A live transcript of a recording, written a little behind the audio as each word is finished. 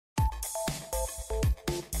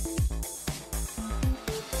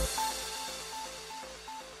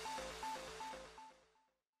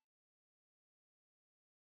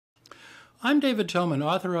I'm David Tillman,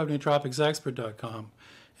 author of nootropicsexpert.com,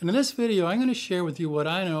 and in this video I'm going to share with you what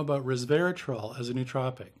I know about resveratrol as a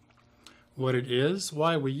nootropic. What it is,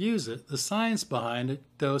 why we use it, the science behind it,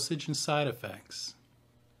 dosage, and side effects.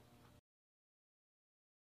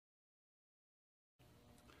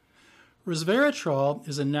 Resveratrol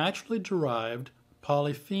is a naturally derived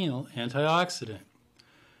polyphenol antioxidant.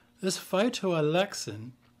 This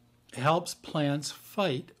phytoalexin helps plants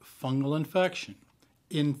fight fungal infection,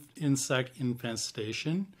 insect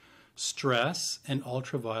infestation, stress, and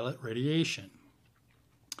ultraviolet radiation.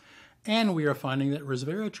 And we are finding that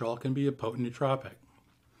resveratrol can be a potent nootropic.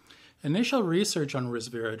 Initial research on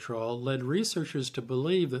resveratrol led researchers to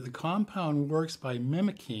believe that the compound works by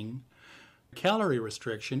mimicking calorie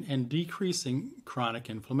restriction and decreasing chronic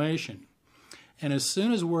inflammation. And as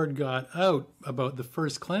soon as word got out about the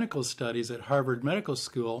first clinical studies at Harvard Medical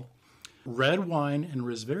School, red wine and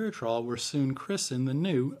resveratrol were soon christened the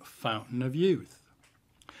new fountain of youth.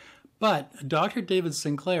 But Dr. David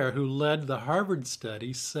Sinclair, who led the Harvard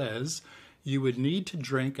study, says you would need to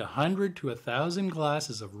drink 100 to 1,000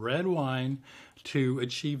 glasses of red wine to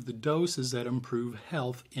achieve the doses that improve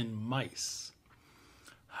health in mice.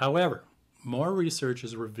 However, more research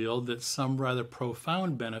has revealed that some rather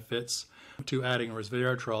profound benefits to adding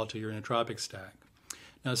resveratrol to your nootropic stack.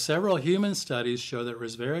 Now, several human studies show that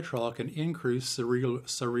resveratrol can increase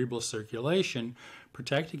cerebral circulation,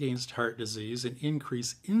 protect against heart disease, and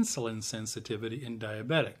increase insulin sensitivity in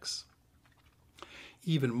diabetics.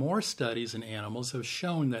 Even more studies in animals have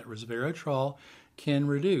shown that resveratrol can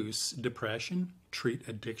reduce depression, treat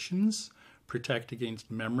addictions, protect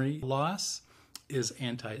against memory loss, is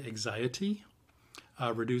anti-anxiety,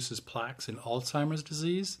 reduces plaques in Alzheimer's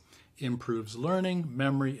disease, improves learning,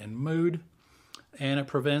 memory, and mood, and it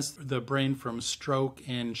prevents the brain from stroke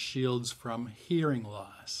and shields from hearing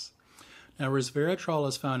loss. Now, resveratrol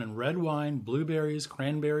is found in red wine, blueberries,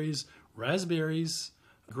 cranberries, raspberries,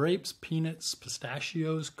 grapes, peanuts,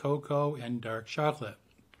 pistachios, cocoa, and dark chocolate.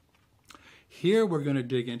 Here we're going to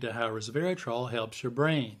dig into how resveratrol helps your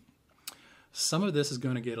brain. Some of this is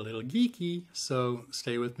going to get a little geeky, so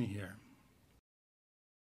stay with me here.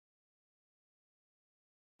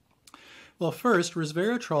 Well, first,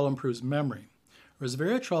 resveratrol improves memory.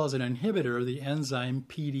 Resveratrol is an inhibitor of the enzyme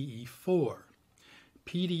PDE4.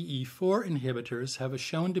 PDE4 inhibitors have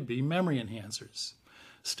shown to be memory enhancers.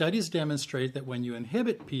 Studies demonstrate that when you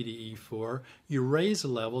inhibit PDE4, you raise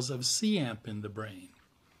levels of cAMP in the brain.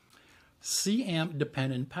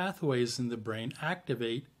 cAMP-dependent pathways in the brain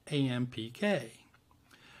activate AMPK.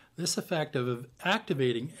 This effect of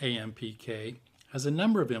activating AMPK has a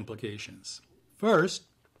number of implications. First,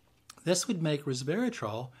 this would make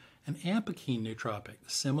resveratrol an ampakine nootropic,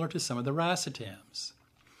 similar to some of the racetams.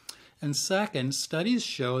 And second, studies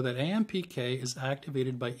show that AMPK is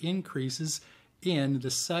activated by increases in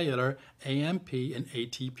the cellular AMP and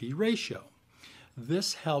ATP ratio.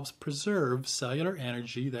 This helps preserve cellular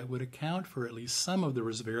energy that would account for at least some of the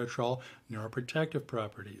resveratrol neuroprotective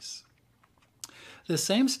properties. The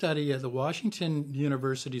same study at the Washington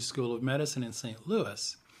University School of Medicine in St.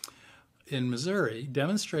 Louis in Missouri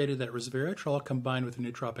demonstrated that resveratrol combined with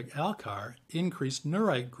nootropic Alcar increased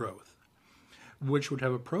neurite growth, which would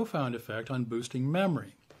have a profound effect on boosting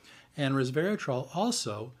memory. And resveratrol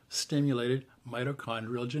also stimulated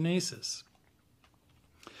mitochondrial genesis.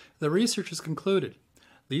 The researchers concluded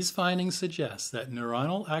these findings suggest that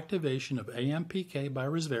neuronal activation of AMPK by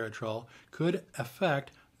resveratrol could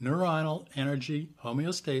affect neuronal energy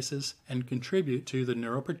homeostasis and contribute to the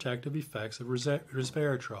neuroprotective effects of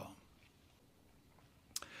resveratrol.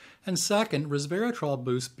 And second, resveratrol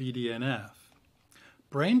boosts BDNF.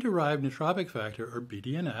 Brain-derived nootropic factor, or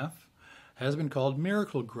BDNF, has been called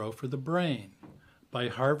miracle grow for the brain by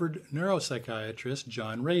Harvard neuropsychiatrist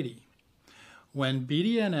John Ratey. When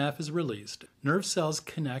BDNF is released, nerve cells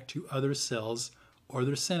connect to other cells or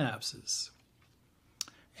their synapses.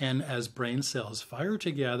 And as brain cells fire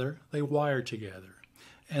together, they wire together.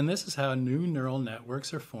 And this is how new neural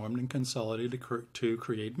networks are formed and consolidated to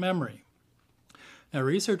create memory. Now,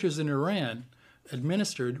 researchers in Iran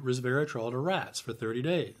administered resveratrol to rats for 30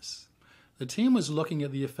 days. The team was looking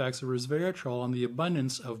at the effects of resveratrol on the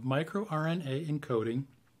abundance of microRNA encoding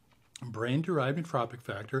brain-derived nootropic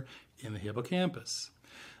factor in the hippocampus.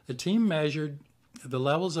 The team measured the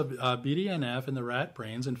levels of BDNF in the rat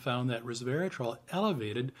brains and found that resveratrol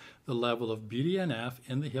elevated the level of BDNF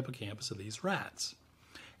in the hippocampus of these rats,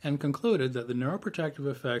 and concluded that the neuroprotective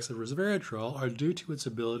effects of resveratrol are due to its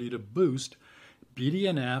ability to boost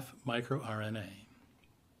BDNF microRNA.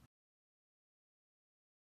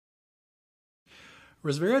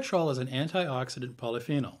 Resveratrol is an antioxidant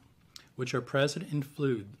polyphenol. which are present in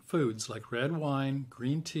foods like red wine,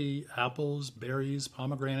 green tea, apples, berries,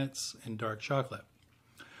 pomegranates, and dark chocolate.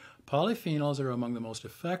 Polyphenols are among the most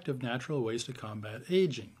effective natural ways to combat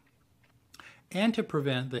aging and to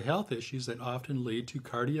prevent the health issues that often lead to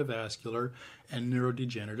cardiovascular and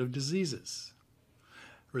neurodegenerative diseases.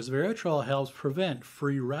 Resveratrol helps prevent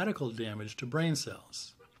free radical damage to brain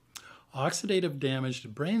cells. Oxidative damage to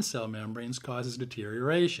brain cell membranes causes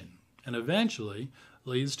deterioration and eventually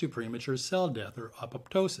leads to premature cell death or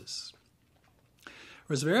apoptosis.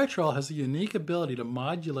 Resveratrol has a unique ability to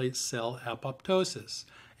modulate cell apoptosis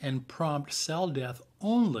and prompt cell death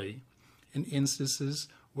only in instances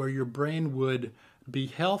where your brain would be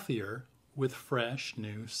healthier with fresh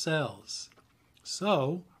new cells.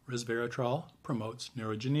 So, resveratrol promotes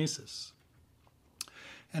neurogenesis.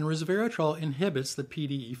 And resveratrol inhibits the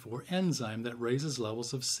PDE4 enzyme that raises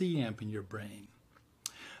levels of cAMP in your brain,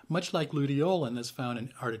 much like luteolin that's found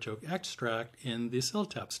in artichoke extract in the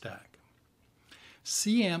siltep stack.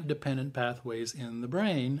 cAMP-dependent pathways in the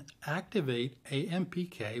brain activate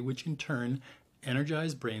AMPK, which in turn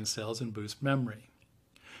energize brain cells and boost memory.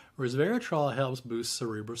 Resveratrol helps boost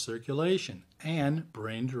cerebral circulation and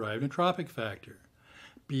brain-derived nootropic factor.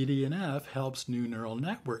 BDNF helps new neural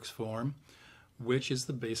networks form, which is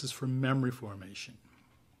the basis for memory formation.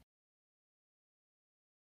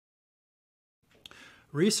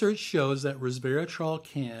 Research shows that resveratrol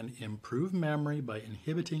can improve memory by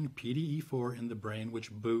inhibiting PDE4 in the brain,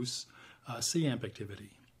 which boosts cAMP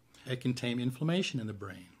activity. It can tame inflammation in the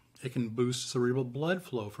brain. It can boost cerebral blood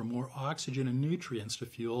flow for more oxygen and nutrients to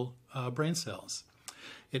fuel brain cells.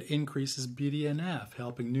 It increases BDNF,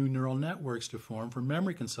 helping new neural networks to form for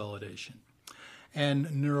memory consolidation, and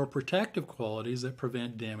neuroprotective qualities that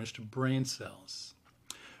prevent damage to brain cells.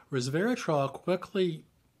 Resveratrol quickly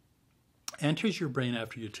enters your brain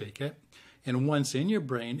after you take it, and once in your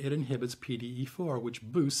brain, it inhibits PDE4, which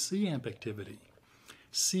boosts cAMP activity.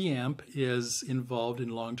 cAMP is involved in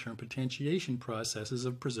long-term potentiation processes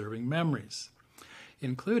of preserving memories,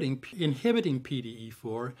 including inhibiting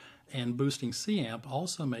PDE4 and boosting cAMP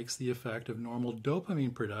also makes the effect of normal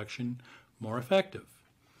dopamine production more effective.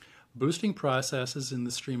 Boosting processes in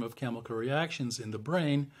the stream of chemical reactions in the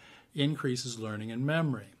brain increases learning and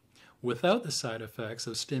memory, without the side effects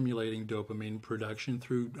of stimulating dopamine production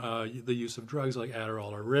through the use of drugs like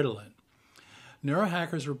Adderall or Ritalin.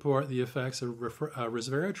 Neurohackers report the effects of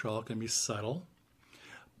resveratrol can be subtle,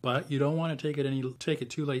 but you don't want to take it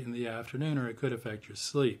too late in the afternoon or it could affect your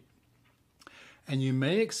sleep. And you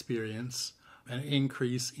may experience an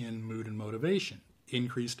increase in mood and motivation,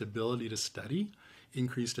 increased ability to study,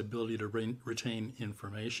 increased ability to retain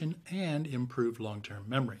information, and improved long-term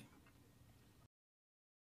memory.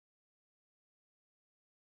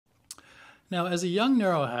 Now, as a young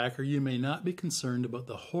neurohacker, you may not be concerned about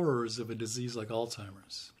the horrors of a disease like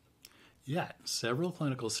Alzheimer's. Yet, several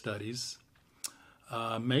clinical studies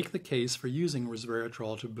make the case for using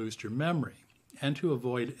resveratrol to boost your memory and to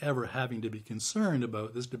avoid ever having to be concerned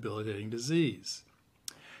about this debilitating disease.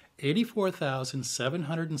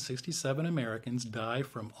 84,767 Americans die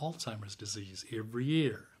from Alzheimer's disease every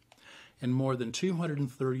year, and more than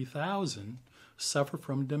 230,000 suffer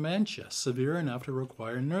from dementia severe enough to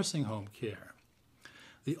require nursing home care.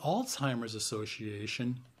 The Alzheimer's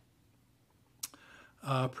Association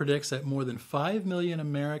predicts that more than 5 million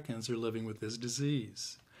Americans are living with this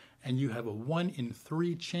disease, and you have a 1 in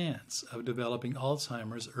 3 chance of developing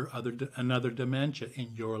Alzheimer's or another dementia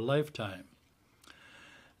in your lifetime.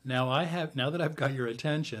 Now that I've got your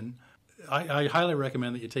attention, I highly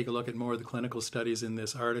recommend that you take a look at more of the clinical studies in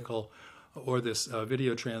this article or this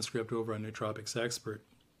video transcript over on Nootropics Expert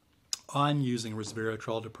on using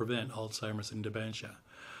resveratrol to prevent Alzheimer's and dementia.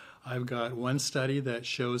 I've got one study that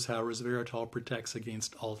shows how resveratrol protects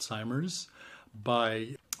against Alzheimer's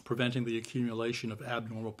by preventing the accumulation of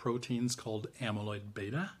abnormal proteins called amyloid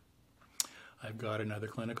beta. I've got another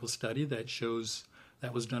clinical study that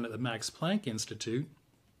was done at the Max Planck Institute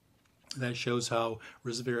that shows how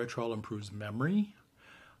resveratrol improves memory.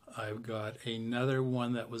 I've got another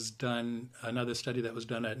study that was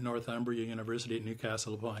done at Northumbria University at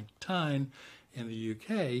Newcastle upon Tyne in the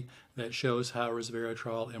UK that shows how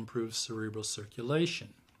resveratrol improves cerebral circulation.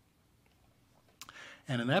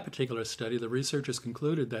 And in that particular study, the researchers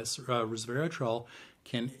concluded that resveratrol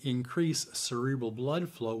can increase cerebral blood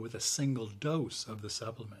flow with a single dose of the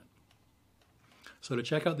supplement. So to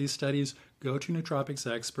check out these studies, go to Nootropics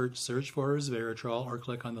Expert, search for resveratrol, or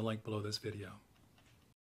click on the link below this video.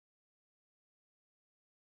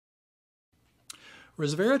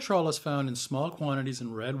 Resveratrol is found in small quantities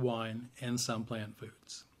in red wine and some plant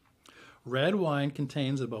foods. Red wine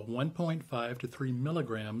contains about 1.5 to 3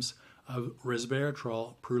 milligrams of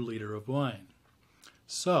resveratrol per liter of wine.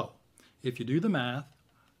 So, if you do the math,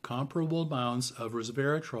 comparable amounts of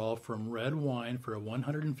resveratrol from red wine for a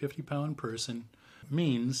 150-pound person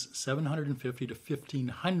means 750 to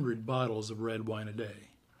 1,500 bottles of red wine a day,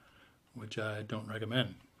 which I don't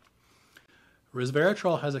recommend.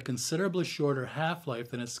 Resveratrol has a considerably shorter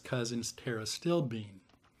half-life than its cousins pterostilbene,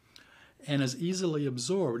 and is easily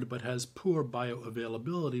absorbed but has poor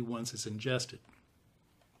bioavailability once it's ingested.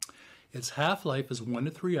 Its half-life is 1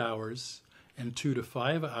 to 3 hours and 2 to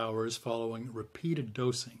 5 hours following repeated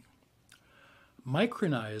dosing.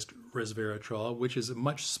 Micronized resveratrol, which is a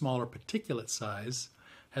much smaller particulate size,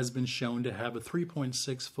 has been shown to have a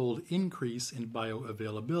 3.6-fold increase in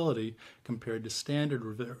bioavailability compared to standard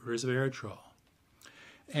resveratrol.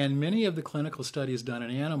 And many of the clinical studies done in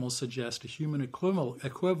animals suggest a human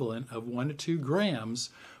equivalent of 1 to 2 grams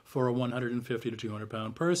for a 150 to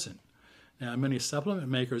 200-pound person. Now, many supplement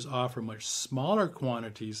makers offer much smaller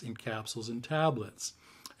quantities in capsules and tablets,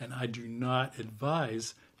 and I do not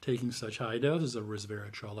advise taking such high doses of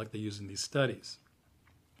resveratrol like they use in these studies.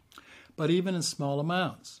 But even in small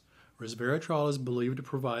amounts, resveratrol is believed to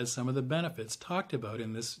provide some of the benefits talked about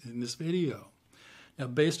in this video. Now,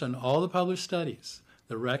 based on all the published studies,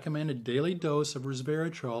 the recommended daily dose of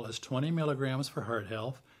resveratrol is 20 milligrams for heart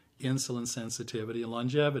health, insulin sensitivity, and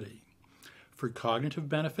longevity. For cognitive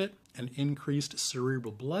benefit and increased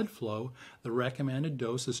cerebral blood flow, the recommended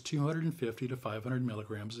dose is 250 to 500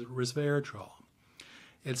 milligrams of resveratrol.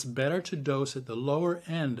 It's better to dose at the lower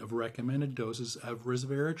end of recommended doses of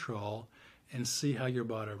resveratrol and see how your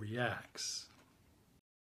body reacts.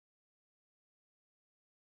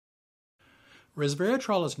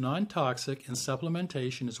 Resveratrol is non-toxic and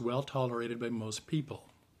supplementation is well tolerated by most people.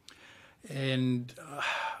 And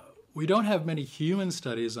we don't have many human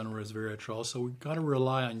studies on resveratrol, so we've got to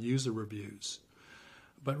rely on user reviews.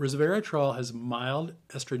 But resveratrol has mild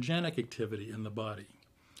estrogenic activity in the body.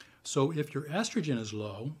 So if your estrogen is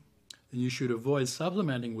low, then you should avoid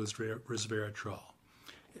supplementing with resveratrol,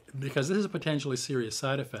 because this is a potentially serious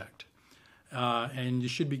side effect. And you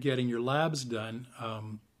should be getting your labs done.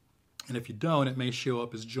 And if you don't, it may show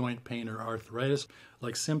up as joint pain or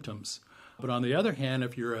arthritis-like symptoms. But on the other hand,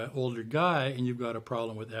 if you're an older guy and you've got a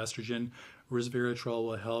problem with estrogen, resveratrol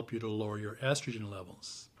will help you to lower your estrogen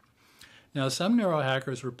levels. Now, some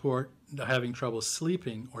neurohackers report having trouble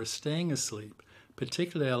sleeping or staying asleep,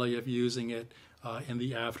 particularly if using it in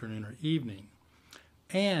the afternoon or evening.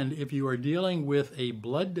 And if you are dealing with a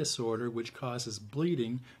blood disorder which causes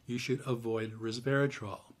bleeding, you should avoid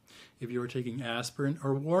resveratrol. If you are taking aspirin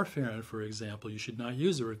or warfarin, for example, you should not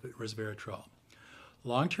use resveratrol.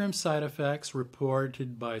 Long-term side effects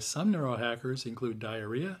reported by some neurohackers include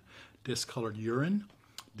diarrhea, discolored urine,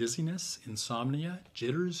 dizziness, insomnia,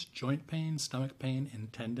 jitters, joint pain, stomach pain,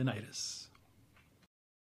 and tendinitis.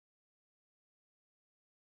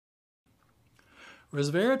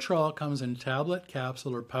 Resveratrol comes in tablet,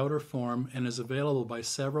 capsule, or powder form and is available by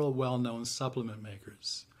several well-known supplement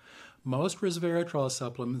makers. Most resveratrol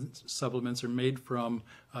supplements are made from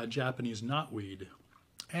Japanese knotweed,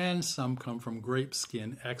 and some come from grape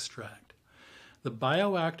skin extract. The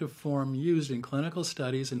bioactive form used in clinical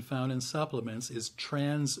studies and found in supplements is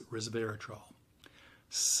trans resveratrol.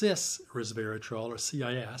 Cis resveratrol, or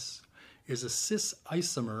CIS, is a cis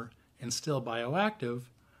isomer and still bioactive,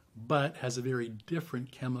 but has a very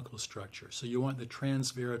different chemical structure. So you want the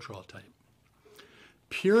transveratrol type.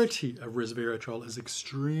 Purity of resveratrol is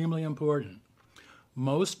extremely important.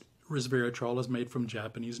 Most resveratrol is made from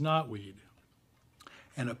Japanese knotweed,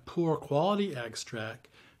 and a poor quality extract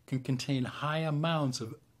can contain high amounts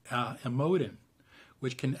of amodin,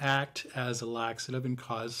 which can act as a laxative and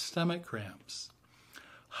cause stomach cramps.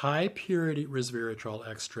 High purity resveratrol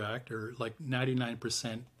extract, or like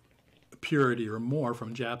 99% purity or more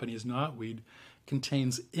from Japanese knotweed,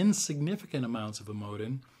 contains insignificant amounts of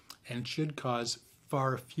amodin and should cause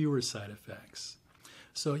far fewer side effects.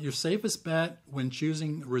 So your safest bet when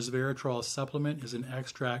choosing resveratrol supplement is an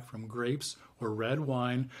extract from grapes or red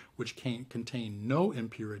wine, which can contain no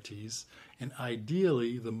impurities, and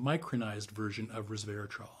ideally the micronized version of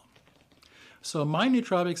resveratrol. So my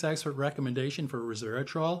nootropics expert recommendation for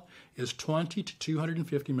resveratrol is 20 to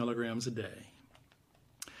 250 milligrams a day.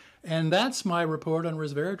 And that's my report on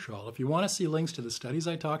resveratrol. If you want to see links to the studies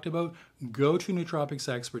I talked about, go to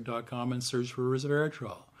nootropicsexpert.com and search for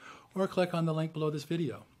resveratrol, or click on the link below this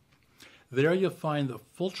video. There you'll find the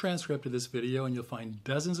full transcript of this video, and you'll find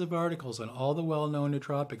dozens of articles on all the well-known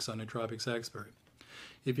nootropics on Nootropics Expert.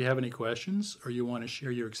 If you have any questions or you want to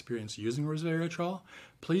share your experience using resveratrol,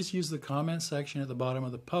 please use the comment section at the bottom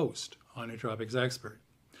of the post on Nootropics Expert.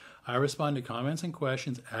 I respond to comments and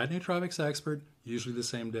questions at Nootropics Expert, usually the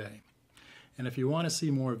same day. And if you want to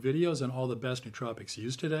see more videos on all the best nootropics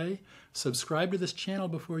used today, subscribe to this channel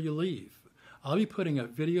before you leave. I'll be putting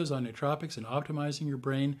up videos on nootropics and optimizing your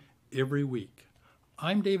brain every week.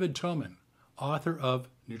 I'm David Toman, author of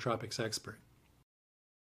Nootropics Expert.